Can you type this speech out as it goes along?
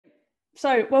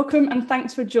So, welcome and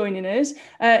thanks for joining us.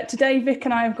 Today, Vic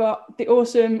and I have got the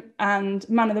awesome and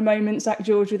man of the moment, Zack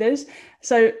George, with us.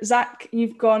 So, Zack,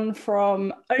 you've gone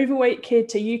from overweight kid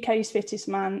to UK's fittest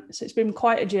man. So, it's been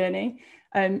quite a journey.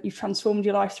 You've transformed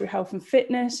your life through health and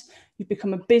fitness. You've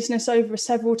become a business owner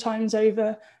several times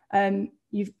over.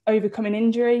 You've overcome an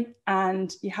injury,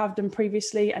 and you have done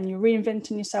previously, and you're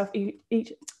reinventing yourself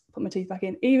put my teeth back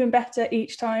in, even better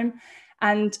each time.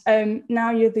 And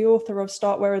now you're the author of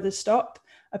Start Where Others Stop,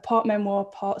 a part memoir,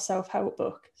 part self-help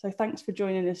book. So thanks for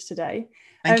joining us today.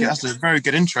 Thank you. That's a very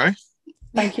good intro.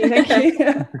 Thank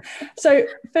you. So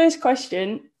first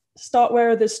question, Start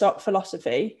Where Others Stop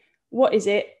philosophy. What is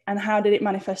it and how did it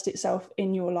manifest itself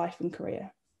in your life and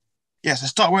career? Yeah, so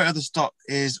Start Where Others Stop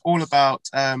is all about,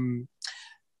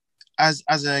 as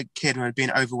a kid when I'd been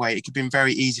overweight, it could have been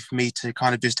very easy for me to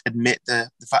kind of just admit the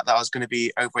fact that I was going to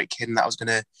be overweight kid and that I was going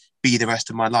to be the rest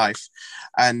of my life.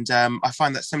 And I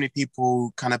find that so many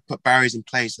people kind of put barriers in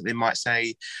place that they might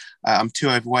say, I'm too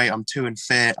overweight, I'm too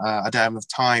unfit, I don't have enough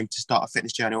time to start a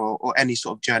fitness journey or any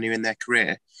sort of journey in their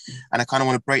career. And I kind of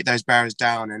want to break those barriers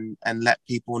down and let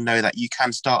people know that you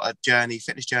can start a journey,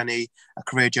 fitness journey, a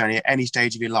career journey at any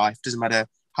stage of your life. Doesn't matter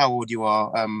how old you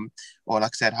are, or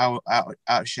like I said, how out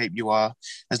of shape you are,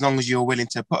 as long as you're willing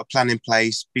to put a plan in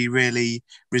place, be really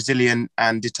resilient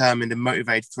and determined and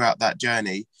motivated throughout that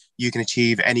journey, you can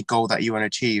achieve any goal that you want to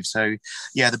achieve. So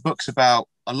yeah, the book's about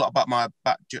a lot about my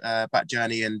back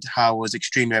journey and how I was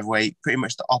extremely overweight, pretty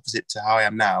much the opposite to how I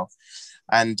am now.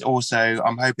 And also,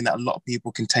 I'm hoping that a lot of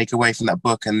people can take away from that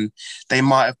book, and they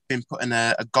might have been putting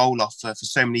a goal off for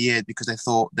so many years because they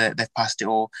thought that they've passed it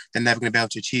or they're never going to be able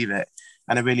to achieve it.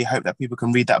 And I really hope that people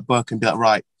can read that book and be like,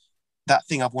 right, that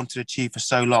thing I've wanted to achieve for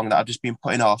so long that I've just been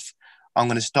putting off, I'm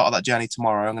going to start that journey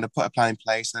tomorrow. I'm going to put a plan in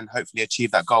place and hopefully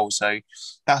achieve that goal. So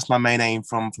that's my main aim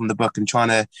from the book, and trying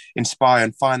to inspire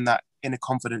and find that inner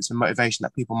confidence and motivation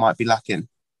that people might be lacking.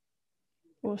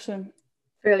 Awesome.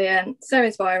 Brilliant. So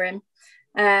inspiring.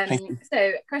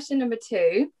 So question number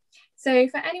 2. So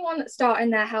for anyone that's starting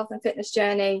their health and fitness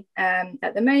journey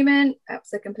at the moment,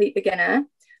 perhaps a complete beginner,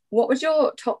 what would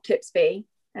your top tips be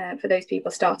for those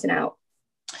people starting out?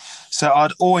 So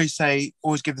I'd always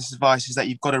give this advice, is that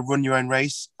you've got to run your own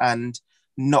race and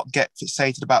not get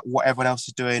fixated about what everyone else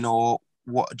is doing or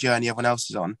what journey everyone else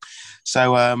is on.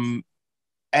 So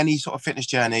any sort of fitness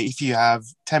journey, if you have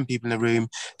 10 people in the room,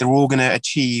 they're all going to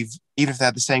achieve, even if they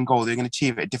have the same goal, they're going to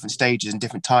achieve it at different stages and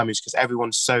different timings because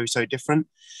everyone's so different.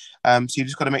 So you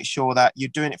just got to make sure that you're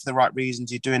doing it for the right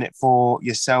reasons. You're doing it for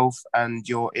yourself and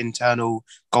your internal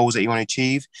goals that you want to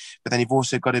achieve. But then you've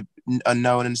also got to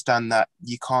know and understand that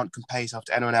you can't compare yourself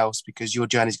to anyone else because your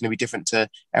journey is going to be different to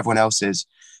everyone else's.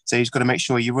 So you've got to make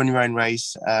sure you run your own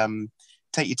race,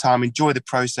 take your time, enjoy the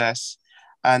process,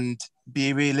 and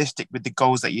be realistic with the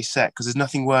goals that you set, because there's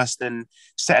nothing worse than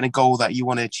setting a goal that you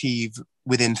want to achieve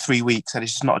within 3 weeks and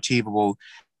it's just not achievable.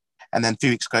 And then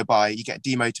 3 weeks go by, you get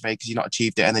demotivated because you've not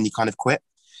achieved it, and then you kind of quit.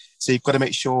 So you've got to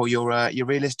make sure you're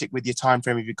realistic with your time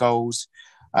frame of your goals.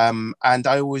 And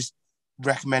I always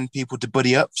recommend people to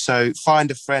buddy up. So find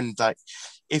a friend. Like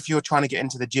if you're trying to get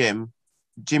into the gym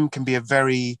can be a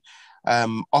very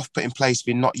off-putting place if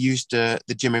you're not used to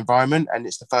the gym environment and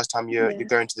it's the first time you're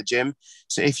going to the gym.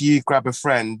 So if you grab a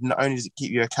friend, not only does it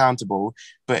keep you accountable,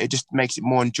 but it just makes it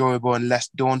more enjoyable and less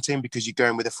daunting because you're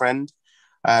going with a friend.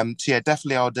 So yeah,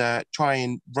 definitely I would try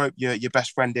and rope your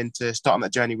best friend into starting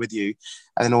that journey with you.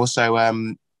 And then also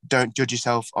don't judge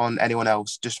yourself on anyone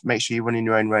else. Just make sure you're running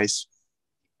your own race.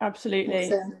 Absolutely.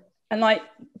 Awesome. And like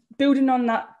building on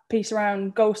that piece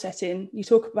around goal setting, you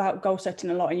talk about goal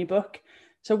setting a lot in your book.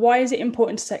 So why is it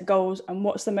important to set goals, and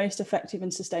what's the most effective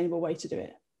and sustainable way to do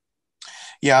it?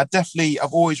 Yeah,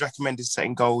 I've always recommended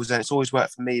setting goals, and it's always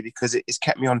worked for me because it's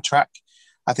kept me on track.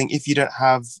 I think if you don't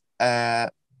have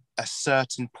a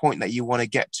certain point that you want to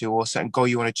get to or a certain goal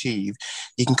you want to achieve,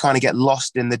 you can kind of get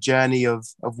lost in the journey of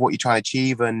what you're trying to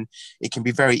achieve, and it can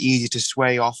be very easy to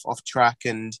sway off track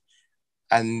and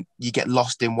you get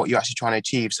lost in what you're actually trying to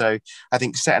achieve. So I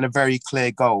think setting a very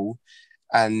clear goal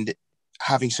and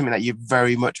having something that you're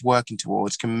very much working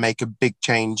towards can make a big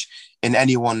change in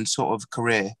anyone's sort of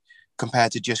career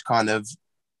compared to just kind of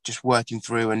just working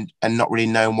through and not really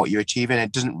knowing what you're achieving.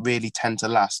 It doesn't really tend to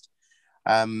last.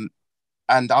 And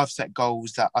I've set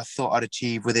goals that I thought I'd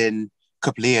achieve within a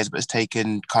couple of years, but it's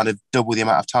taken kind of double the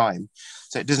amount of time.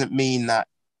 So it doesn't mean that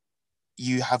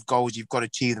you have goals, you've got to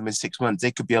achieve them in 6 months.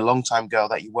 They could be a long time goal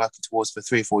that you're working towards for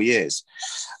 3 or 4 years.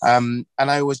 And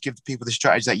I always give the people the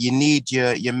strategy that you need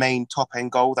your main top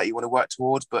end goal that you want to work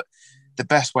towards. But the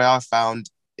best way I've found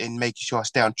in making sure I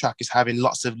stay on track is having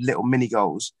lots of little mini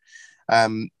goals.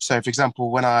 So, for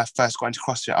example, when I first got into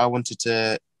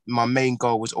CrossFit, my main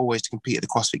goal was always to compete at the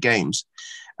CrossFit Games.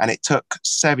 And it took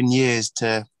 7 years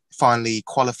to finally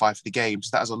qualify for the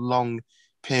Games. That was a long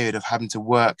period of having to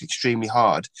work extremely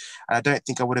hard. And I don't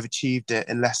think I would have achieved it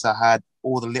unless I had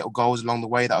all the little goals along the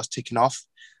way that I was ticking off.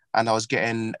 And I was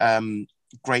getting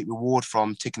great reward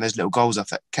from ticking those little goals off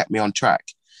that kept me on track.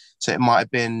 So it might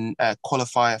have been a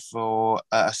qualifier for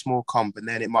a small comp, and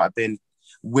then it might have been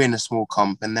win a small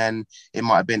comp, and then it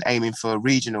might have been aiming for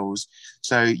regionals.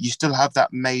 So you still have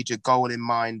that major goal in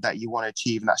mind that you want to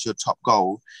achieve, and that's your top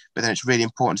goal. But then it's really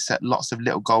important to set lots of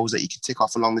little goals that you can tick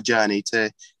off along the journey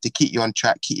to keep you on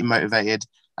track, keep you motivated,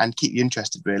 and keep you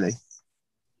interested, really.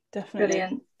 Definitely.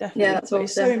 Brilliant. Definitely. Yeah, that's awesome.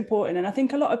 It's so important. And I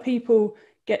think a lot of people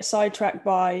get sidetracked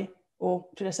by, or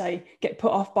should I say, get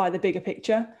put off by the bigger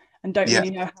picture and don't really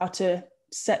know how to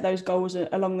set those goals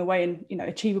along the way and,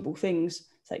 achievable things.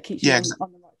 So it keeps you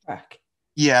on the right track.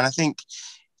 Yeah, and I think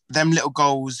them little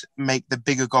goals make the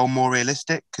bigger goal more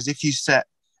realistic, because if you set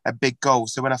a big goal,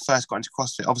 so when I first got into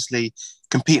CrossFit, obviously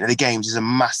competing at the Games is a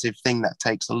massive thing that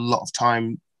takes a lot of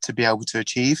time to be able to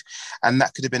achieve, and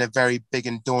that could have been a very big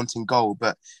and daunting goal,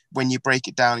 but when you break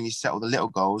it down and you set all the little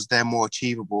goals, they're more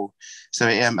achievable. So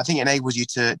I think it enables you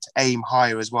to aim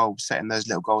higher as well, setting those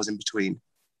little goals in between.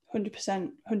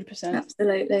 100%.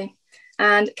 Absolutely.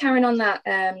 And carrying on that,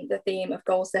 the theme of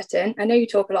goal setting, I know you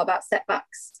talk a lot about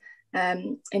setbacks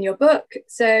in your book.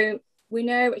 So we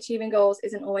know achieving goals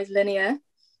isn't always linear.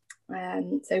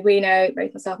 So we know,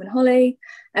 both myself and Holly.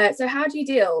 So how do you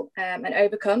deal and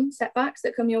overcome setbacks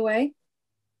that come your way?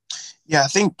 Yeah, I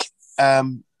think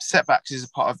setbacks is a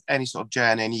part of any sort of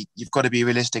journey, and you've got to be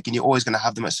realistic, and you're always going to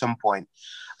have them at some point.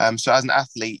 So as an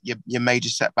athlete, your major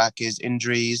setback is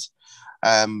injuries.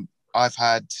 I've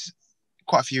had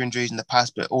quite a few injuries in the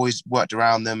past, but always worked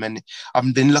around them. And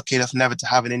I've been lucky enough never to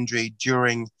have an injury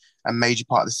during a major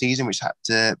part of the season, which had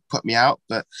to put me out.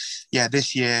 But yeah,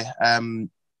 this year,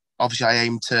 obviously I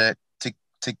aim to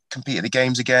compete at the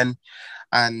Games again,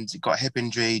 and got a hip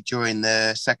injury during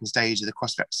the second stage of the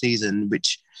CrossFit season,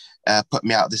 which put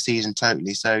me out of the season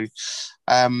totally. So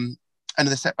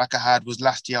another setback I had was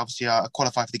last year. Obviously, I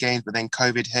qualified for the Games, but then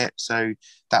COVID hit, so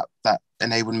that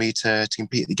enabled me to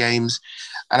compete at the Games.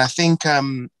 And I think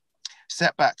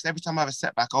setbacks, every time I have a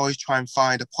setback, I always try and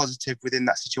find a positive within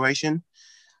that situation.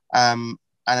 And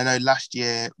I know last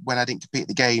year when I didn't compete at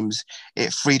the Games,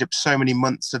 it freed up so many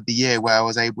months of the year where I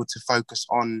was able to focus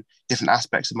on different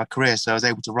aspects of my career. So I was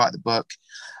able to write the book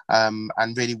and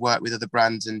really work with other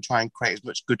brands and try and create as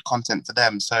much good content for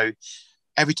them. So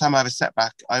every time I have a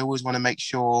setback, I always want to make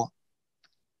sure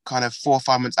kind of 4 or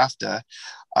 5 months after,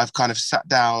 I've kind of sat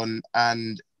down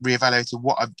and reevaluated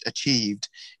what I've achieved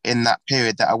in that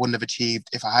period that I wouldn't have achieved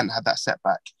if I hadn't had that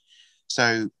setback.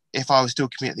 So if I was still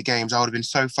competing at the Games, I would have been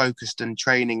so focused and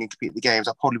training and competing at the Games,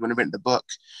 I probably wouldn't have written the book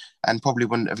and probably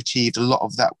wouldn't have achieved a lot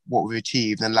of that, what we've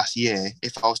achieved in the last year,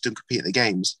 if I was still competing at the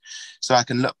Games. So I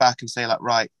can look back and say, like,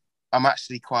 right, I'm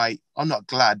not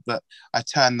glad, but I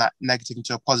turned that negative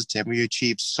into a positive. We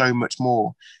achieved so much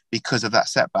more because of that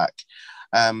setback.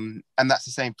 And that's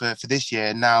the same for this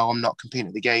year. Now I'm not competing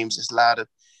at the Games.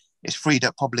 It's freed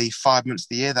up probably 5 months of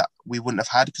the year that we wouldn't have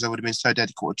had, because I would have been so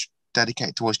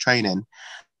dedicated towards training.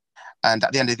 And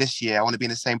at the end of this year, I want to be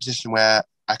in the same position where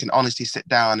I can honestly sit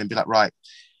down and be like, right,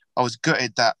 I was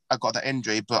gutted that I got that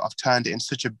injury, but I've turned it in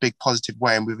such a big positive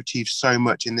way, and we've achieved so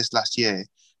much in this last year,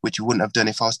 which you wouldn't have done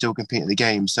if I was still competing at the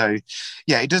Games. So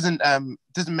yeah, it doesn't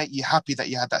make you happy that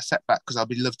you had that setback, because I'd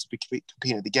be loved to be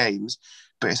competing at the Games,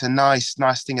 but it's a nice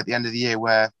thing at the end of the year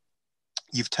where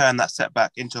you've turned that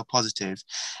setback into a positive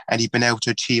and you've been able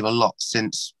to achieve a lot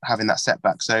since having that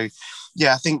setback. So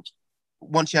yeah, I think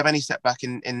once you have any setback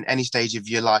in any stage of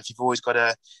your life, you've always got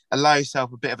to allow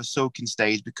yourself a bit of a sulking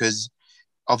stage, because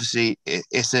obviously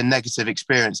it's a negative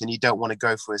experience and you don't want to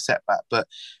go for a setback. But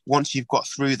once you've got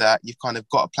through that, you've kind of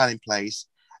got a plan in place.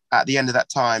 At the end of that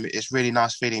time, it's really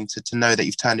nice feeling to know that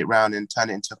you've turned it around and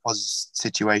turned it into a positive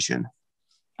situation.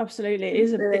 Absolutely.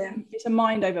 It's a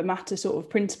mind over matter sort of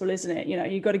principle, isn't it?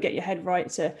 You've got to get your head right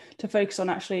to focus on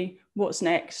actually what's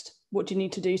next. What do you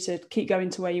need to do to keep going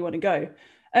to where you want to go?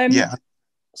 Yeah.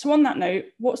 So on that note,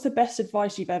 what's the best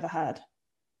advice you've ever had?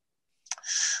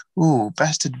 Ooh,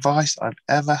 best advice I've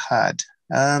ever had.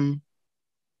 I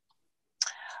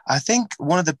think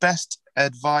one of the best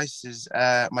advices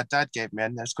my dad gave me,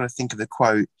 and I just got to think of the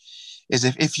quote, is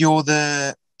if you're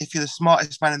the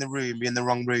smartest man in the room, you're in the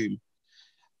wrong room.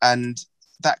 And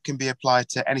that can be applied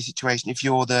to any situation. If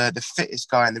you're the fittest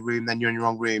guy in the room, then you're in the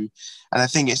wrong room. And I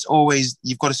think it's always,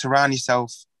 you've got to surround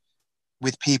yourself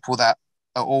with people that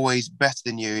are always better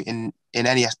than you in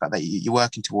any aspect that you're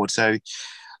working towards. So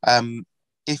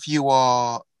If you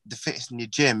are the fittest in your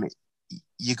gym,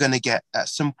 you're going to get at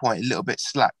some point a little bit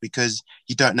slack because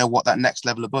you don't know what that next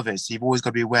level above is. So you've always got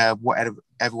to be aware of what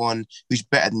everyone who's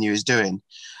better than you is doing.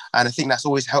 And I think that's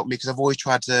always helped me because I've always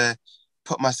tried to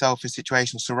put myself in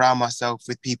situations, surround myself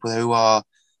with people who are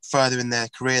further in their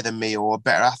career than me or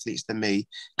better athletes than me,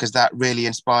 because that really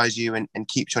inspires you and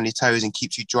keeps you on your toes and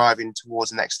keeps you driving towards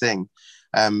the next thing.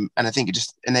 And I think it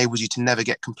just enables you to never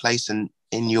get complacent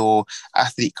in your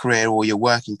athlete career or your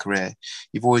working career.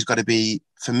 You've always got to be,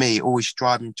 for me, always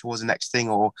striving towards the next thing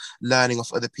or learning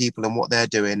off other people and what they're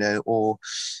doing, or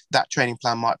that training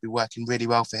plan might be working really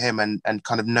well for him and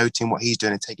kind of noting what he's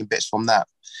doing and taking bits from that.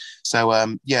 So,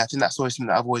 yeah, I think that's always something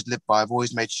that I've always lived by. I've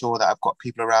always made sure that I've got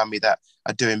people around me that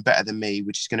are doing better than me,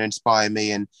 which is going to inspire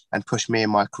me and push me in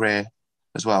my career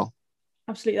as well.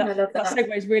 Absolutely. That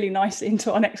segues really nicely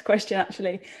into our next question,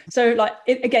 actually. So, like,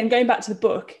 again, going back to the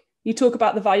book, you talk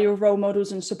about the value of role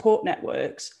models and support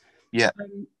networks. Yeah.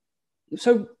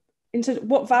 So,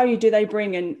 what value do they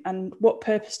bring and what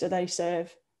purpose do they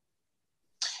serve?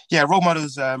 Yeah, role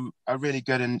models are really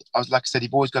good. And like I said,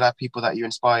 you've always got to have people that you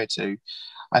inspire to.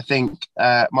 I think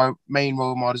my main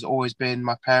role model has always been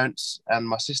my parents and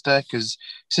my sister, because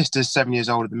sister's 7 years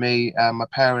older than me. My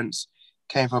parents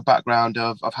came from a background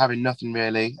of having nothing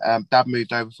really. Dad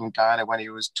moved over from Ghana when he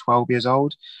was 12 years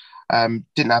old.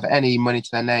 Didn't have any money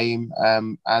to their name,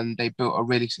 and they built a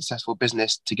really successful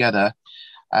business together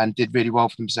and did really well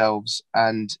for themselves.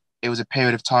 And it was a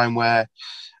period of time where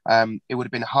it would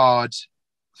have been hard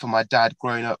for my dad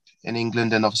growing up in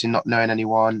England and obviously not knowing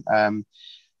anyone.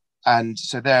 And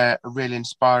so they're a really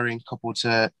inspiring couple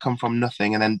to come from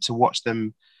nothing and then to watch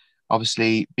them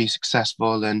obviously be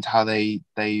successful, and how they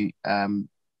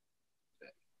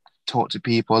talk to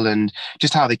people and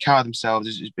just how they carry themselves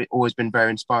has always been very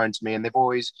inspiring to me. And they've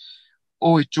always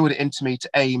drilled it into me to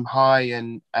aim high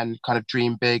and kind of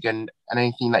dream big, and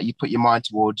anything that you put your mind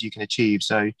towards you can achieve.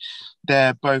 So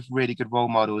they're both really good role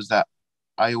models that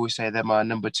I always say they're my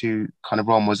number two kind of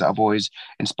role models that I've always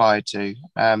inspired to.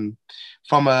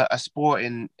 From a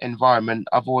sporting environment,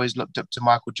 I've always looked up to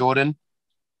Michael Jordan.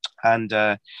 And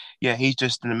yeah, he's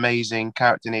just an amazing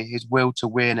character. And his will to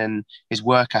win and his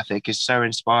work ethic is so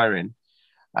inspiring.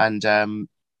 And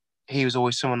he was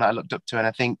always someone that I looked up to. And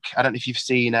I don't know if you've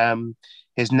seen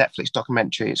his Netflix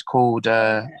documentary. It's called...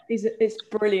 it's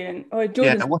brilliant. Oh,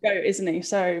 Jordan's a goat, isn't he?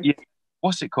 So yeah,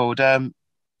 what's it called?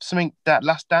 Something that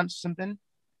Last Dance or something,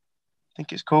 I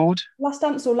think it's called. Last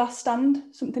Dance or Last Stand,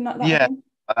 something like that.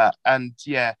 Yeah, and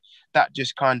yeah, that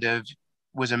just kind of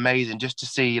was amazing just to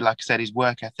see. Like I said, his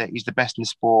work ethic, he's the best in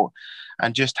sport,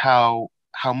 and just how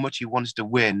much he wants to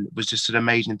win was just an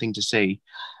amazing thing to see.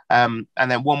 And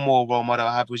then one more role model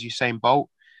I have was Usain Bolt,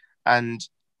 and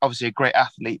obviously a great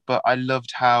athlete, but I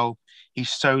loved how he's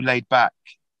so laid back.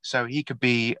 So he could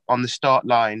be on the start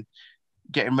line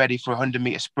getting ready for a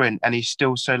 100-meter sprint, and he's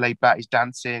still so laid back. He's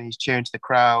dancing, he's cheering to the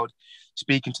crowd,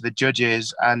 speaking to the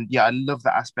judges. And yeah, I love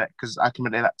that aspect because I can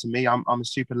relate that to me. I'm a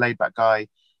super laid back guy,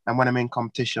 and when I'm in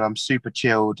competition, I'm super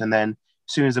chilled. And then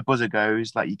as soon as the buzzer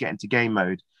goes, like, you get into game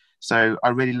mode. So I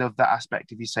really love that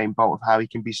aspect of Usain Bolt, of how he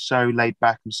can be so laid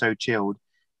back and so chilled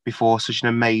before such an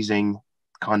amazing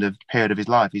kind of period of his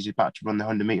life. He's about to run the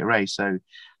 100-meter race. So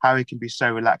how he can be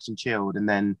so relaxed and chilled and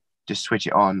then just switch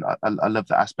it on. I love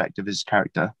that aspect of his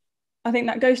character. I think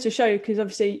that goes to show, because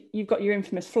obviously you've got your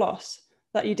infamous floss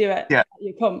that you do at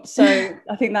your comps. So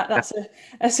I think that's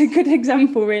a good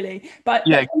example, really. But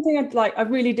one thing I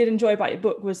really did enjoy about your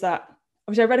book was that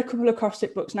obviously I read a couple of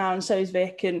CrossFit books now, and so is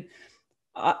Vic, and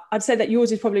I'd say that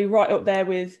yours is probably right up there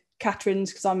with Catherine's,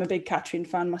 because I'm a big Catherine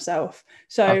fan myself.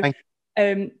 So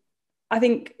I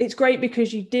think it's great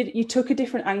because you took a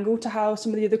different angle to how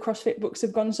some of the other CrossFit books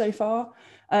have gone so far.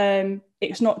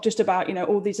 It's not just about,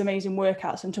 all these amazing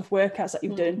workouts and tough workouts that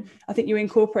you've done. I think you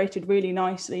incorporated really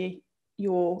nicely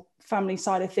your family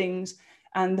side of things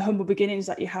and the humble beginnings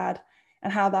that you had,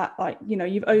 and how that,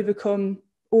 you've overcome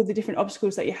all the different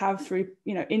obstacles that you have through,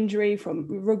 injury from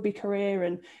rugby career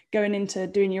and going into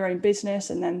doing your own business,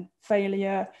 and then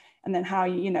failure, and then how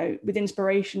with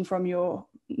inspiration from your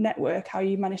network, how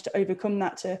you managed to overcome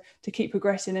that to keep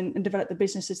progressing and develop the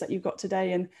businesses that you've got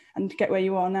today and get where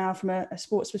you are now from a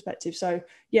sports perspective. So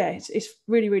yeah, it's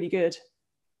really, really good.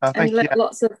 And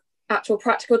lots of actual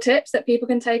practical tips that people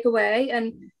can take away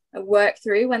and work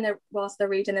through whilst they're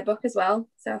reading the book as well.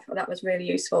 So I thought that was really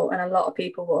useful, and a lot of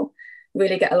people will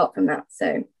really get a lot from that. So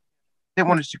I didn't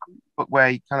want us to book where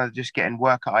you kind of just getting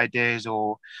workout ideas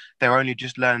or they're only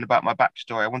just learning about my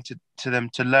backstory. I wanted them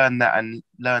to learn that and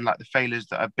learn like the failures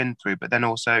that I've been through, but then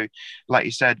also, like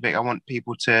you said, Vic, I want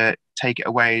people to take it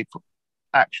away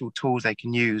actual tools they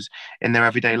can use in their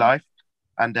everyday life.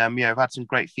 And I've had some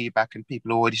great feedback, and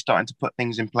people are already starting to put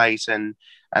things in place and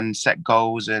set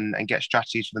goals and get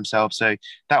strategies for themselves. So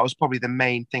that was probably the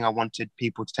main thing I wanted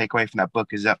people to take away from that book,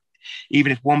 is that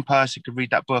even if one person could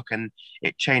read that book and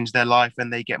it changed their life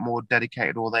and they get more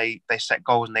dedicated, or they set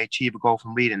goals and they achieve a goal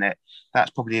from reading it,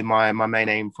 that's probably my main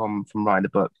aim from writing the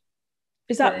book.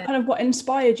 Is that kind of what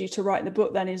inspired you to write the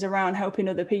book then, is around helping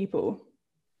other people?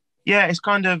 Yeah, it's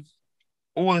kind of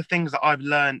all the things that I've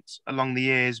learned along the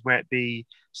years, where it be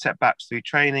setbacks through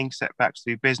training, setbacks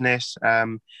through business,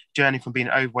 journey from being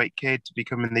an overweight kid to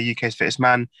becoming the UK's fittest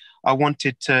man. I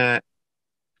wanted to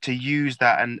use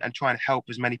that and try and help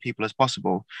as many people as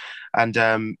possible. And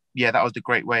that was the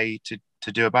great way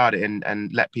to do about it,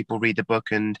 and let people read the book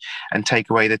and take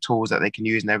away the tools that they can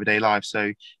use in everyday life.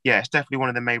 So yeah, it's definitely one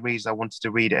of the main reasons I wanted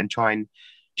to read it and try and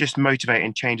just motivate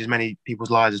and change as many people's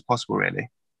lives as possible, really.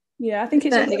 Yeah, I think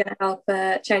it's certainly going to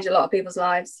help change a lot of people's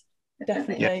lives.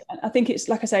 Definitely. Yeah. I think it's,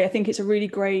 like I say, I think it's a really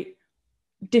great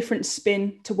different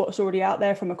spin to what's already out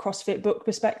there from a CrossFit book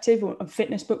perspective or a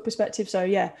fitness book perspective. So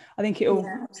yeah, I think it'll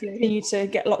continue to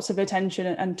get lots of attention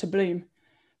and to bloom.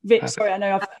 Vic, sorry, I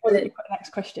know I've already got the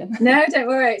next question. No, don't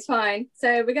worry, it's fine.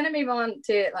 So we're going to move on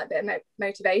to like a bit of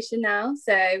motivation now.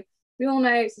 So we all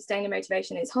know sustaining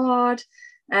motivation is hard.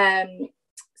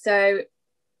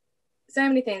 So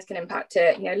many things can impact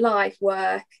it. Life,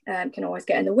 work can always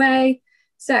get in the way.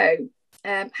 So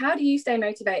how do you stay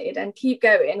motivated and keep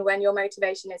going when your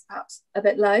motivation is perhaps a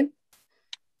bit low?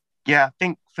 Yeah, I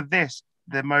think for this,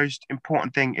 the most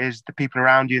important thing is the people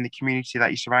around you and the community that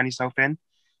you surround yourself in.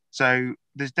 So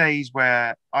there's days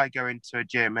where I go into a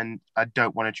gym and I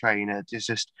don't want to train. It's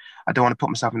just, I don't want to put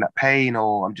myself in that pain,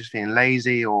 or I'm just feeling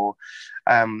lazy, or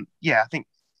I think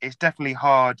it's definitely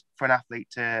hard for an athlete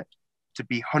to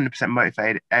be 100%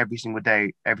 motivated every single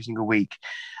day, every single week.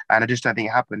 And I just don't think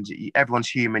it happens. Everyone's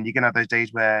human. You're going to have those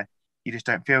days where you just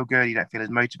don't feel good, you don't feel as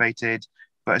motivated.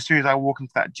 But as soon as I walk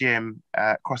into that gym,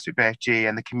 CrossFit BFG,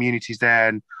 and the community's there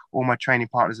and all my training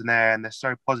partners are there and they're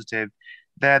so positive,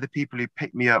 they're the people who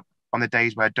pick me up on the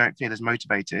days where I don't feel as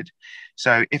motivated.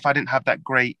 So if I didn't have that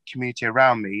great community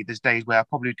around me, there's days where I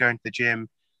probably would go into the gym,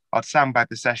 I'd sandbag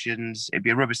the sessions, it'd be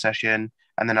a rubber session,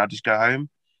 and then I'll just go home.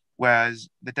 Whereas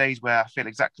the days where I feel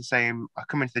exactly the same, I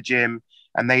come into the gym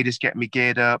and they just get me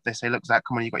geared up. They say, look, Zach,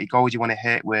 come on, you got your goals you want to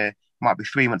hit. We might be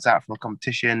 3 months out from a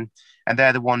competition. And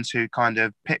they're the ones who kind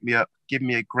of pick me up, give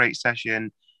me a great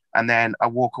session. And then I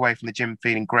walk away from the gym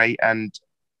feeling great. And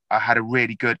I had a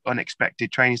really good,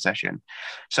 unexpected training session.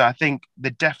 So I think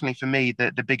that definitely for me,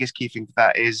 the biggest key thing for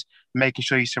that is making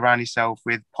sure you surround yourself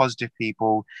with positive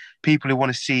people who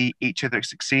want to see each other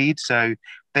succeed. So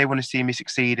they want to see me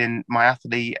succeed in my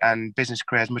athlete and business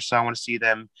career as much as I want to see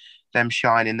them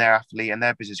shine in their athlete and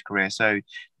their business career. So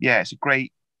yeah, it's a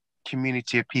great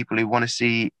community of people who want to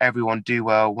see everyone do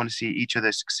well, want to see each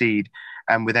other succeed,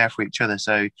 and we're there for each other.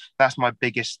 So that's my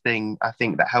biggest thing, I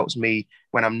think, that helps me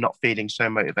when I'm not feeling so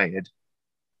motivated.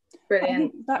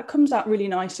 Brilliant. That comes out really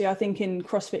nicely, I think, in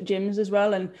CrossFit gyms as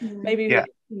well. And maybe,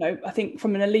 I think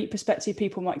from an elite perspective,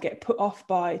 people might get put off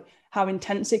by how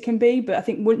intense it can be. But I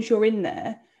think once you're in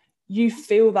there, you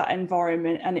feel that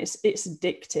environment and it's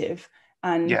addictive.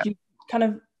 And you kind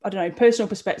of, I don't know, personal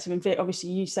perspective, and obviously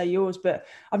you say yours, but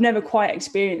I've never quite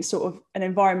experienced sort of an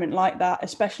environment like that,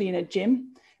 especially in a gym.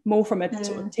 More from a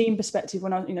sort of team perspective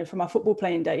when I, from my football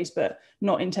playing days, but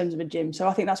not in terms of a gym. So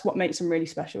I think that's what makes them really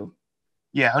special.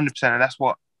 Yeah, 100%. And that's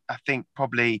what I think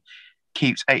probably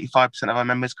keeps 85% of our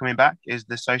members coming back, is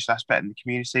the social aspect in the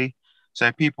community.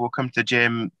 So people will come to the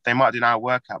gym, they might do an hour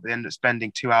workout, but they end up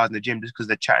spending 2 hours in the gym just because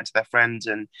they're chatting to their friends.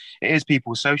 And it is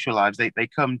people's social lives. They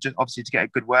come just obviously to get a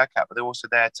good workout, but they're also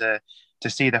there to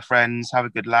see their friends, have a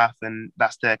good laugh, and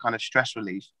that's their kind of stress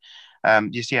relief.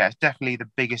 It's definitely the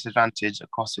biggest advantage a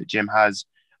CrossFit gym has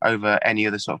over any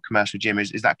other sort of commercial gym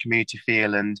is that community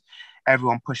feel and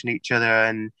everyone pushing each other.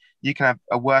 And you can have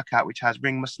a workout which has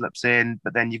ring muscle ups in,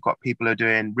 but then you've got people who are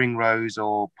doing ring rows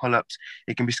or pull-ups.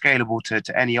 It can be scalable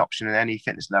to any option and any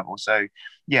fitness level. So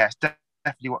yeah, it's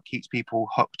definitely what keeps people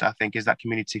hooked, I think, is that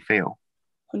community feel.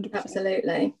 100%.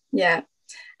 Absolutely. Yeah.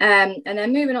 And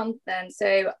then moving on then,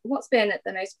 so what's been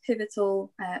the most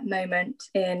pivotal moment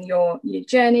in your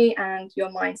journey and your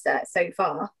mindset so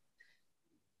far?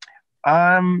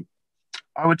 I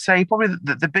would say probably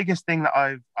the biggest thing that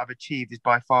I've achieved is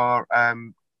by far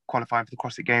qualifying for the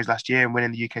CrossFit Games last year and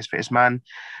winning the UK's Fittest Man.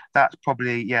 That's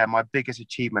probably my biggest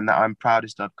achievement that I'm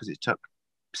proudest of, because it took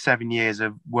 7 years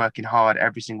of working hard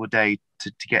every single day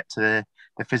to get to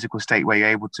the physical state where you're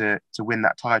able to win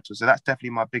that title. So that's definitely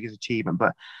my biggest achievement.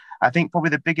 But I think probably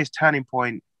the biggest turning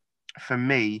point for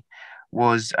me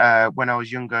was when I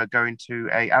was younger, going to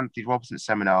a Anthony Robertson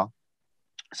seminar.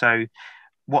 So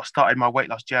what started my weight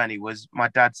loss journey was my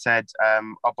dad said,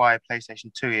 I'll buy a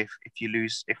PlayStation 2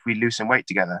 if we lose some weight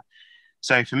together.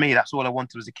 So for me, that's all I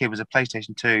wanted as a kid, was a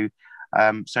PlayStation 2.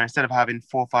 So instead of having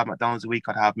 4 or 5 McDonald's a week,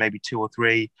 I'd have maybe 2 or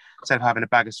 3. Instead of having a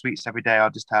bag of sweets every day,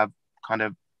 I'd just have kind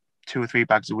of 2 or 3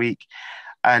 bags a week.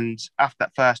 And after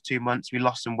that first 2 months, we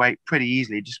lost some weight pretty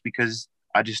easily, just because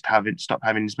I just haven't stopped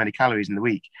having as many calories in the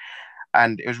week.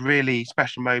 And it was really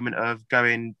special moment of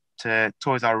going to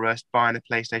Toys R Us, buying a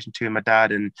PlayStation 2 with my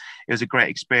dad, and it was a great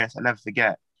experience I'll never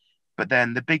forget. But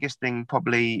then the biggest thing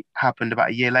probably happened about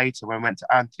a year later, when I went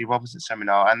to Anthony Robertson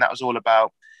seminar, and that was all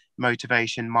about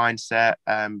motivation, mindset,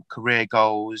 career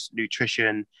goals,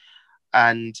 nutrition.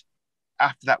 And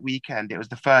after that weekend, it was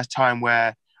the first time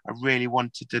where I really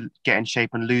wanted to get in shape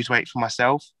and lose weight for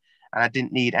myself. And I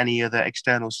didn't need any other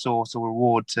external source or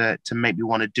reward to make me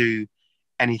want to do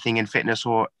anything in fitness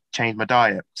or change my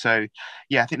diet. So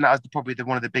yeah, I think that was probably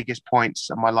one of the biggest points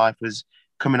of my life, was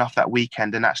coming off that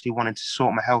weekend and actually wanting to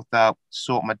sort my health out,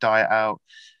 sort my diet out,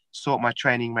 sort my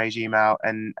training regime out,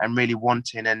 and really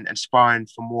wanting and aspiring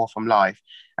for more from life,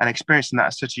 and experiencing that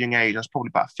at such a young age. I was probably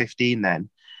about 15 then.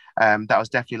 That was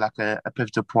definitely like a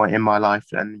pivotal point in my life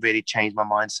and really changed my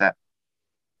mindset.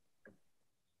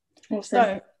 Awesome.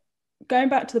 So going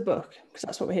back to the book, because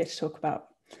that's what we're here to talk about.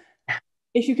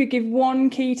 If you could give one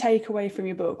key takeaway from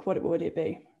your book, what would it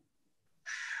be?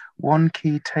 One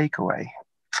key takeaway?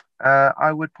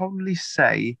 I would probably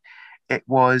say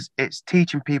it's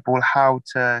teaching people how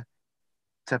to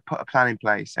put a plan in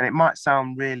place. And it might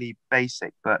sound really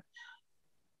basic, but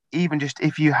even just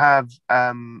if you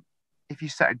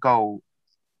set a goal,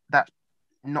 that's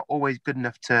not always good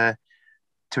enough to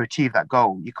achieve that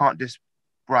goal. You can't just,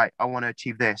 right, I want to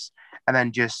achieve this, and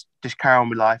then just carry on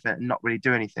with life and not really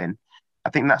do anything. I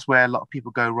think that's where a lot of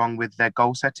people go wrong with their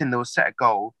goal setting. They'll set a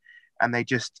goal and they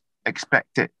just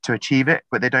expect it to achieve it,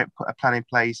 but they don't put a plan in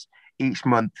place each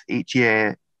month, each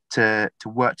year to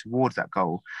work towards that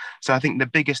goal. So I think the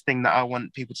biggest thing that I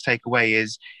want people to take away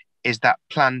is that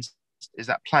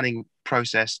planning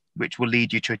process, which will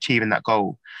lead you to achieving that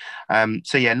goal.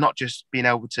 So yeah, not just being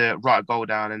able to write a goal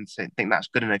down and think that's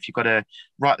good enough. You've got to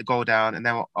write the goal down, and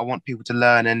then I want people to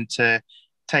learn and to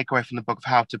take away from the book of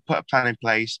how to put a plan in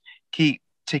place, keep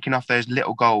ticking off those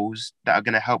little goals that are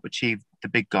going to help achieve the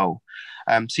big goal.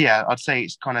 So yeah, I'd say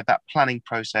it's kind of that planning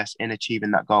process in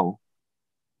achieving that goal.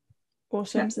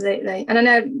 Awesome. Absolutely. And I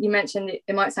know you mentioned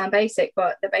it might sound basic,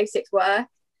 but the basics work.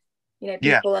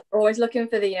 People are always looking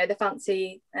for the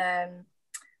fancy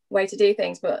way to do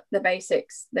things, but the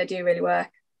basics, they do really work.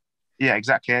 Yeah,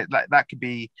 exactly. Like that could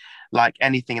be like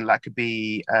anything, and that could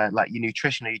be like your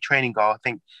nutrition or your training goal. I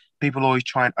think people always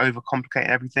try and overcomplicate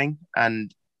everything,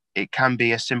 and it can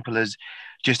be as simple as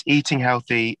just eating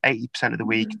healthy 80% of the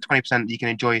week, 20% you can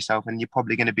enjoy yourself, and you're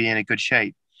probably going to be in a good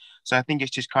shape. So I think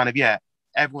it's just kind of,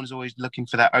 everyone's always looking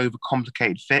for that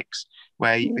overcomplicated fix,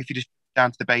 where if you just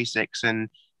down to the basics and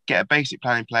get a basic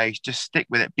plan in place, just stick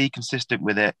with it, be consistent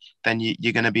with it, then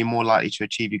you're going to be more likely to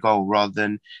achieve your goal, rather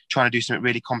than trying to do something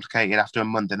really complicated after a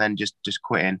month and then just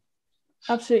quitting.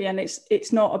 Absolutely. And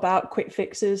it's not about quick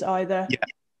fixes either.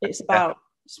 It's about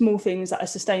small things that are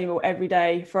sustainable every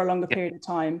day for a longer period of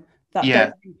time, that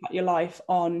don't impact your life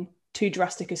on too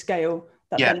drastic a scale,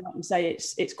 that then, like you say,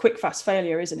 it's quick fast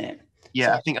failure, isn't it?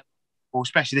 I think, well,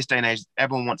 especially this day and age,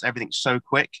 everyone wants everything so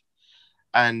quick,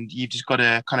 and you've just got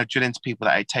to kind of drill into people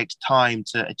that it takes time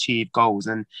to achieve goals,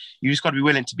 and you just got to be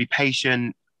willing to be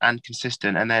patient and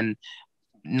consistent, and then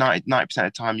 90% of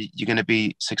the time you're going to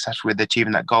be successful with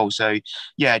achieving that goal. So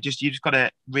you just got to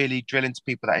really drill into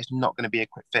people that it's not going to be a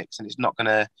quick fix, and it's not going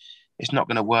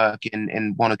to work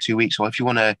in 1 or 2 weeks. Or if you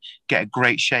want to get a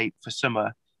great shape for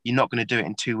summer, you're not going to do it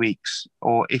in 2 weeks.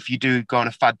 Or if you do go on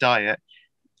a fad diet,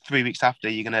 3 weeks after,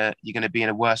 you're gonna be in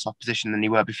a worse off position than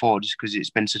you were before, just because it's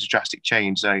been such a drastic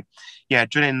change. So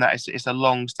drilling that, it's a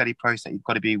long, steady process that you've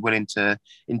got to be willing to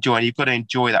enjoy, and you've got to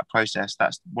enjoy that process.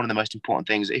 That's one of the most important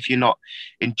things. If you're not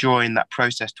enjoying that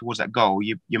process towards that goal,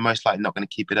 you're most likely not going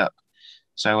to keep it up.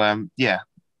 So a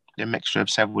mixture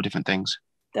of several different things.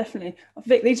 Definitely.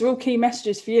 Vic, these are all key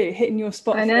messages for you, hitting your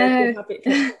spot. I know.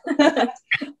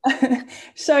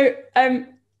 So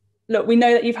look, we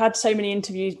know that you've had so many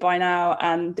interviews by now,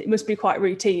 and it must be quite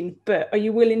routine, but are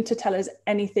you willing to tell us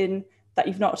anything that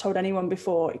you've not told anyone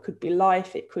before? It could be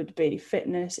life, it could be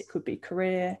fitness, it could be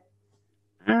career.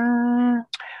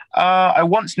 I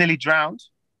once nearly drowned.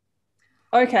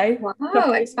 Okay.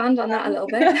 Wow, expand on that a little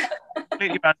bit.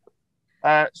 Completely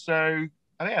bad. So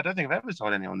I don't think I've ever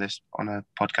told anyone this on a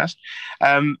podcast.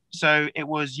 So it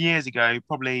was years ago,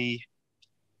 probably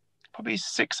probably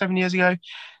 6-7 years ago.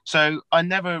 So I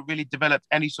never really developed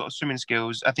any sort of swimming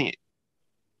skills. I think it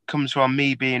comes from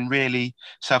me being really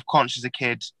self-conscious as a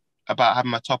kid about having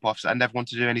my top off. So I never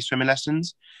wanted to do any swimming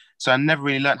lessons. So I never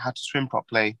really learned how to swim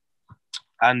properly.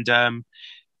 And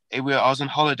I was on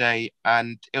holiday,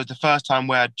 and it was the first time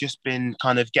where I'd just been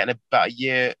kind of getting about a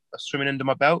year of swimming under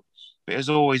my belt, but it was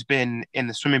always been in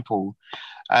the swimming pool.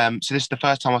 So this is the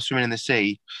first time I was swimming in the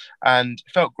sea, and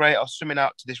it felt great. I was swimming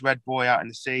out to this red buoy out in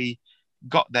the sea,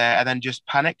 got there, and then just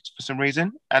panicked for some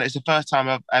reason. And it's the first time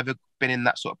I've ever been in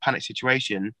that sort of panic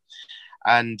situation.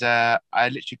 And I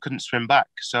literally couldn't swim back.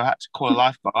 So I had to call a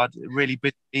lifeguard, a really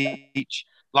busy beach.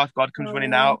 Lifeguard comes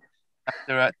running out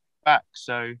after back.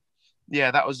 So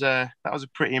yeah, that was a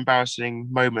pretty embarrassing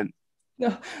moment.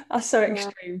 No, that's so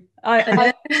extreme.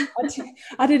 I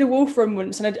did a wolf run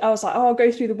once, and I was like, oh, I'll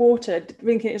go through the water,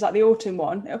 thinking it was like the autumn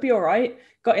one. It'll be all right.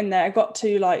 Got in there, got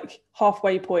to like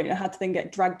halfway point, and I had to then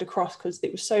get dragged across because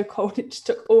it was so cold. It just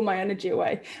took all my energy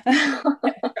away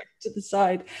to the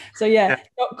side. So yeah,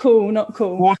 not cool.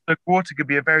 Water could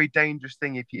be a very dangerous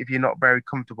thing if you're not very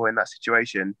comfortable in that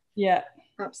situation. Yeah,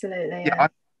 absolutely. Yeah, I'm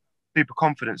super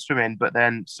confident swimming, but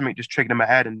then something just triggered in my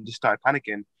head and just started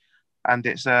panicking. And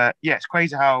it's it's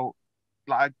crazy how,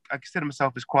 like, I consider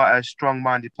myself as quite a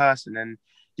strong-minded person, and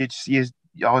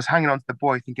I was hanging on to the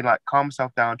buoy thinking, like, calm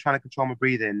myself down, trying to control my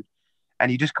breathing,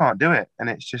 and you just can't do it. And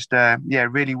it's just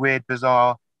really weird,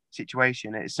 bizarre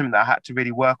situation. It's something that I had to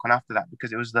really work on after that,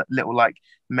 because it was that little like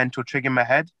mental trigger in my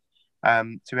head.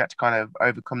 So we had to kind of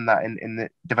overcome that in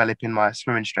developing my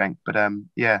swimming strength. But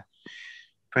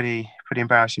pretty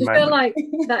embarrassing moment. I feel like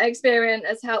that experience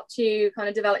has helped you kind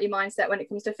of develop your mindset when it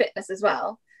comes to fitness as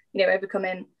well,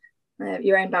 overcoming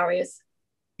your own barriers.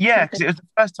 Yeah, because it was the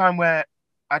first time where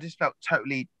I just felt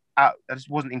totally out. I just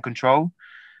wasn't in control.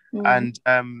 And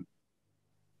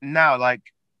now, like,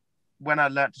 when I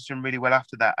learned to swim really well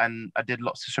after that, and I did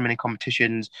lots of swimming in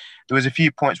competitions, there was a few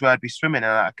points where I'd be swimming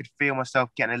and I could feel myself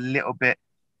getting a little bit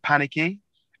panicky,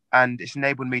 and it's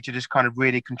enabled me to just kind of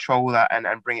really control that and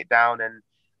bring it down. And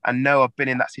I know I've been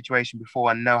in that situation before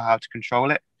and know how to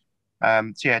control it.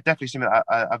 So yeah, definitely something that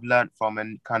I've learned from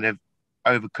and kind of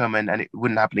overcome, and it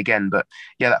wouldn't happen again. But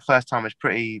yeah, that first time was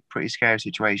pretty scary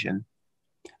situation.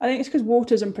 I think it's because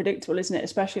water's unpredictable, isn't it?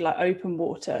 Especially like open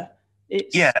water.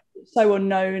 It's so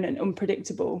unknown and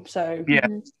unpredictable. So yeah,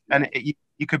 and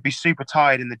you could be super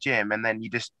tired in the gym, and then you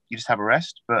just have a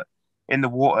rest. But in the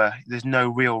water, there's no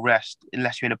real rest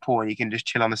unless you're in a pool and you can just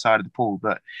chill on the side of the pool.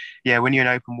 But yeah, when you're in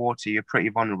open water, you're pretty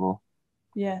vulnerable.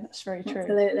 Yeah, that's very true.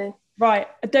 Absolutely. Right.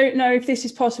 I don't know if this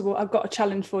is possible. I've got a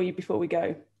challenge for you before we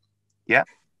go. Yeah.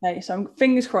 Okay, so I'm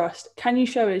fingers crossed. Can you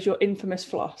show us your infamous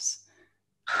floss?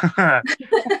 I'm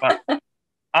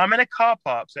in a car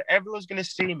park, so everyone's going to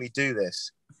see me do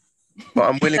this. But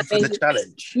I'm willing for the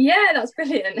challenge. Yeah, that's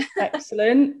brilliant.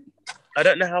 Excellent. I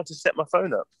don't know how to set my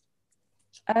phone up.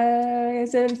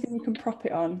 Is there anything you can prop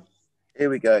it on? Here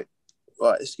we go.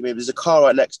 Right, there's a car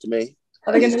right next to me.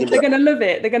 They're going to love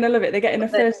it. They're going to love it. They're getting a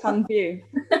first-hand view.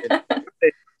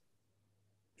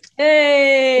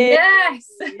 Hey! Yes!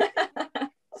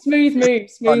 Smooth move.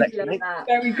 Oh,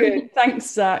 very good. Thanks,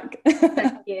 Zack.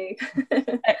 Thank you.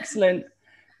 Excellent.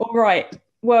 All right.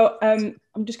 Well,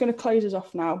 I'm just going to close us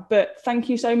off now. But thank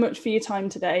you so much for your time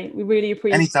today. We really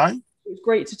appreciate it. Anytime. It was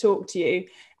great to talk to you.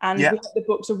 And we hope the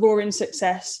book's a roaring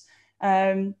success.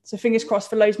 So fingers crossed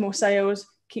for loads more sales.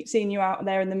 Keep seeing you out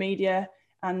there in the media.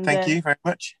 And thank you very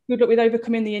much. Good luck with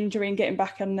overcoming the injury and getting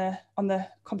back on the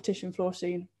competition floor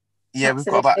soon. Yeah,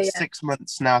 absolutely. We've got about 6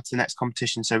 months now to the next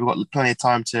competition, so we've got plenty of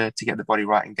time to get the body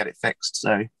right and get it fixed.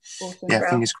 So, awesome. Yeah,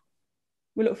 fingers crossed.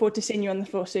 We look forward to seeing you on the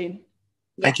floor soon.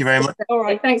 Thank you very much. All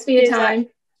right, thanks for your time.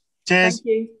 Cheers. Thank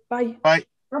you. Bye. Bye.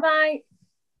 Bye-bye.